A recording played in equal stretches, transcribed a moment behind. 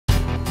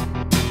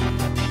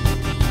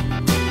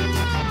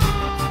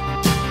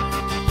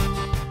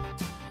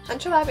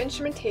HunterLab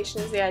instrumentation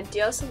is the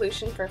ideal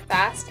solution for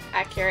fast,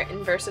 accurate,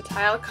 and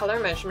versatile color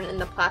measurement in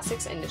the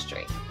plastics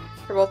industry,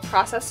 for both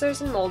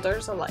processors and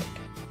molders alike.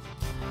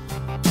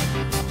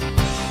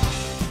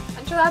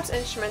 HunterLab's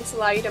instruments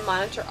allow you to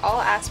monitor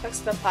all aspects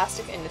of the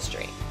plastic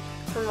industry,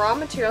 from raw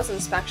materials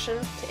inspection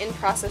to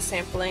in-process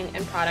sampling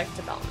and product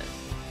development.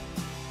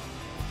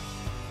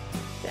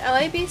 The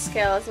LAB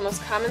scale is the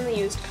most commonly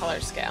used color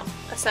scale.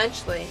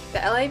 Essentially, the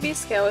LAB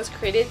scale was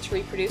created to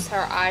reproduce how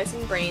our eyes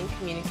and brain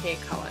communicate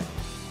color.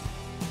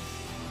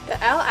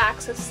 The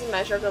L-axis is a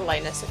measure of the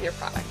lightness of your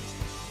product.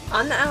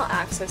 On the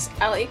L-axis,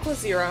 L equals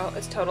 0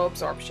 is total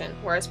absorption,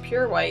 whereas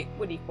pure white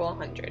would equal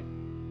 100.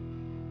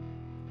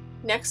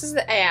 Next is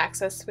the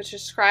A-axis, which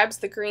describes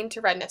the green to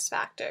redness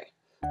factor.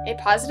 A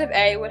positive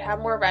A would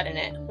have more red in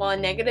it, while a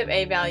negative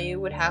A value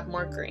would have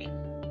more green.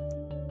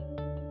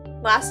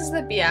 Last is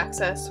the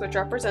B-axis, which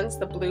represents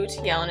the blue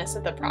to yellowness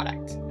of the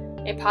product.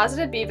 A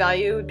positive B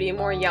value would be a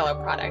more yellow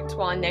product,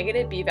 while a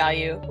negative B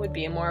value would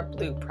be a more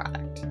blue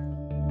product.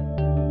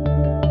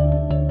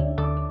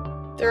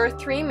 There are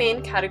three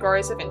main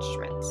categories of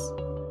instruments.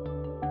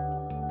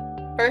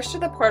 First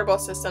are the portable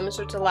systems,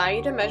 which allow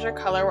you to measure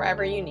color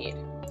wherever you need.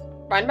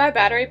 Run by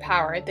battery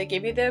powered, they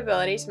give you the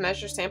ability to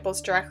measure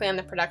samples directly on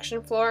the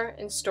production floor,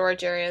 in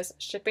storage areas,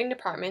 shipping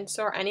departments,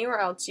 or anywhere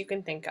else you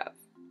can think of.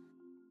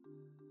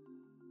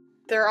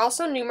 There are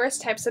also numerous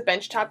types of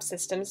benchtop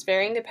systems,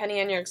 varying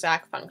depending on your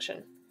exact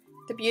function.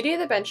 The beauty of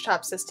the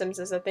benchtop systems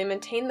is that they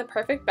maintain the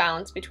perfect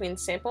balance between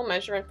sample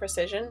measurement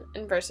precision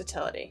and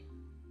versatility.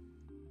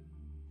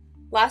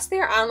 Lastly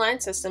are online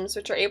systems,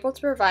 which are able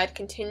to provide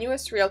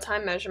continuous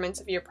real-time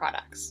measurements of your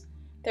products.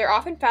 They are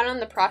often found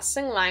on the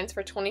processing lines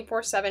for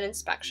 24/7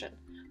 inspection,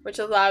 which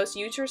allows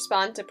you to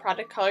respond to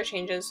product color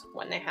changes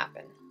when they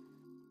happen.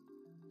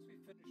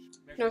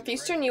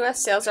 Northeastern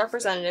U.S. sales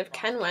representative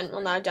Ken Wendt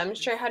will now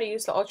demonstrate how to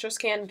use the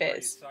UltraScan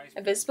VIS,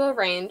 a visible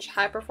range,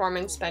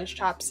 high-performance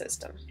benchtop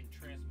system.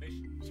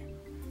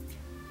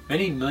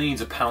 Many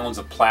millions of pounds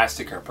of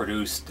plastic are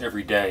produced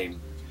every day.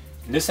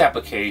 In this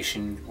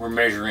application, we're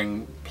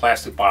measuring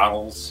plastic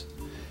bottles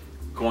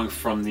going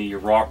from the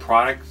raw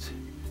product,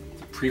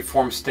 the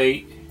preformed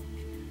state,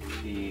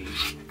 the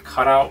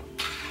cutout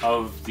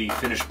of the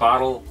finished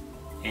bottle,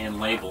 and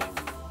labeling.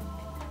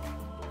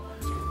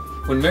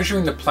 When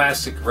measuring the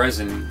plastic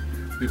resin,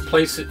 we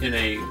place it in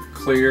a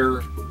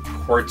clear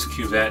quartz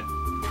cuvette.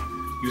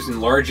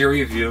 Using large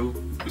area view,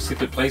 we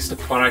simply place the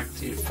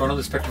product in front of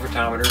the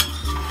spectrophotometer,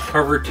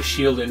 cover it to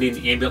shield any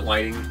ambient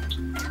lighting,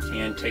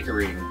 and take a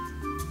reading.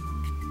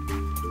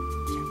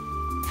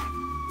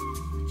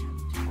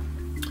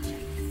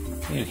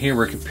 And here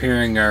we're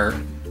comparing our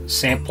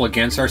sample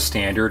against our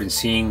standard and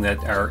seeing that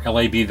our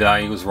LAB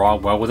value is well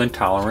within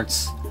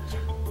tolerance,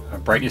 a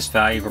brightness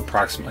value of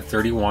approximately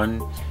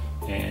 31,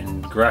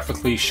 and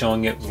graphically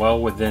showing it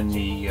well within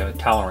the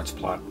tolerance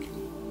plot.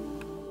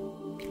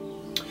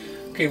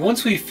 Okay,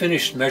 once we've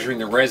finished measuring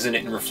the resin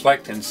and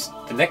reflectance,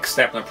 the next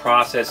step in the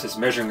process is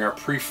measuring our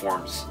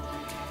preforms.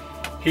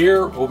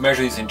 Here we'll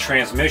measure these in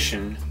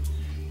transmission,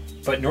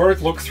 but in order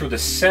to look through the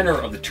center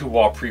of the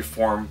two-wall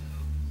preform,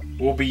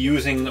 we'll be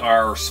using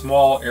our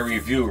small area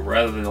view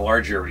rather than the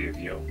large area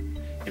view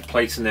and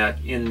placing that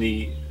in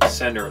the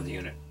center of the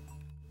unit.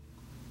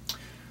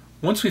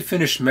 Once we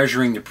finish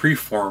measuring the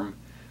preform,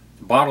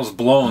 the bottle is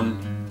blown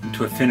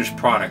into a finished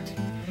product.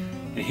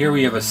 And here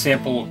we have a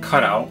sample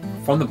cutout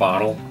from the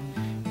bottle,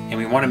 and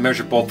we want to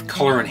measure both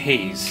color and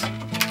haze.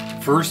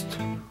 First,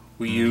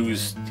 we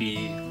use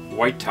the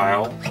white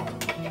tile.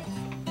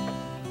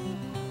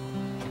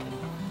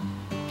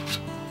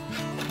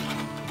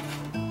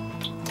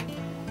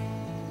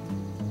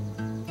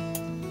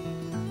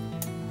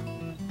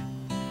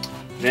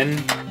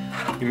 Then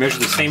we measure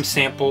the same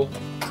sample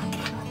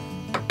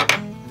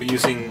but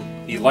using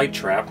the light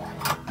trap.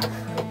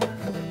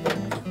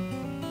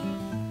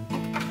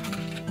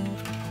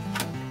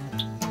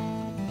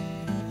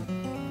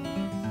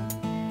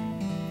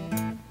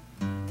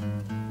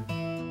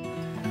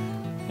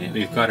 And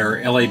we've got our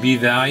LAB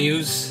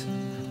values,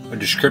 a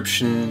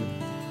description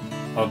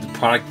of the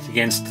product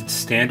against its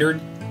standard,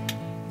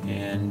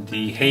 and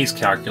the haze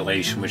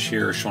calculation, which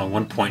here is showing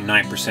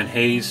 1.9%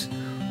 haze,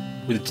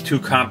 with its two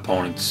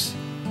components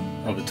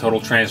of the total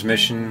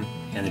transmission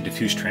and the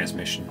diffuse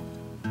transmission.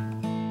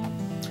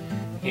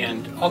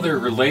 And other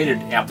related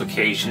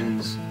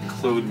applications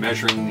include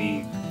measuring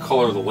the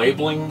color of the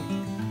labeling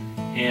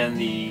and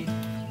the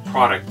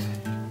product.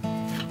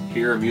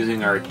 Here I'm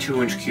using our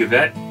 2-inch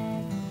cuvette,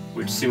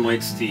 which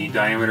simulates the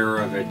diameter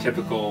of a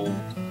typical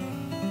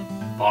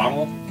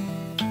bottle,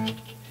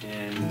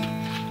 and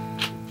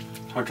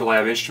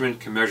HunterLab instrument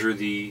can measure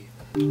the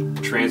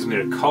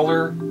transmitted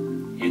color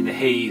and the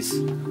haze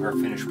of our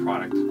finished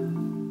product.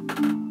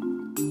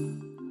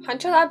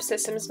 HunterLab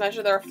systems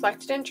measure the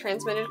reflected and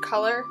transmitted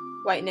color,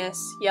 whiteness,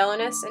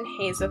 yellowness, and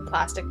haze of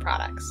plastic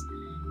products.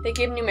 They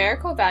give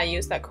numerical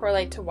values that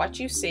correlate to what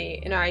you see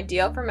and are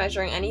ideal for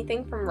measuring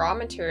anything from raw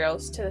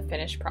materials to the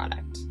finished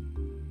product.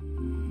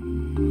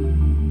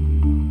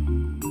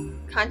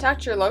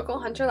 Contact your local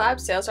HunterLab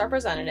sales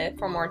representative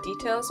for more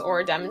details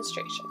or a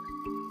demonstration.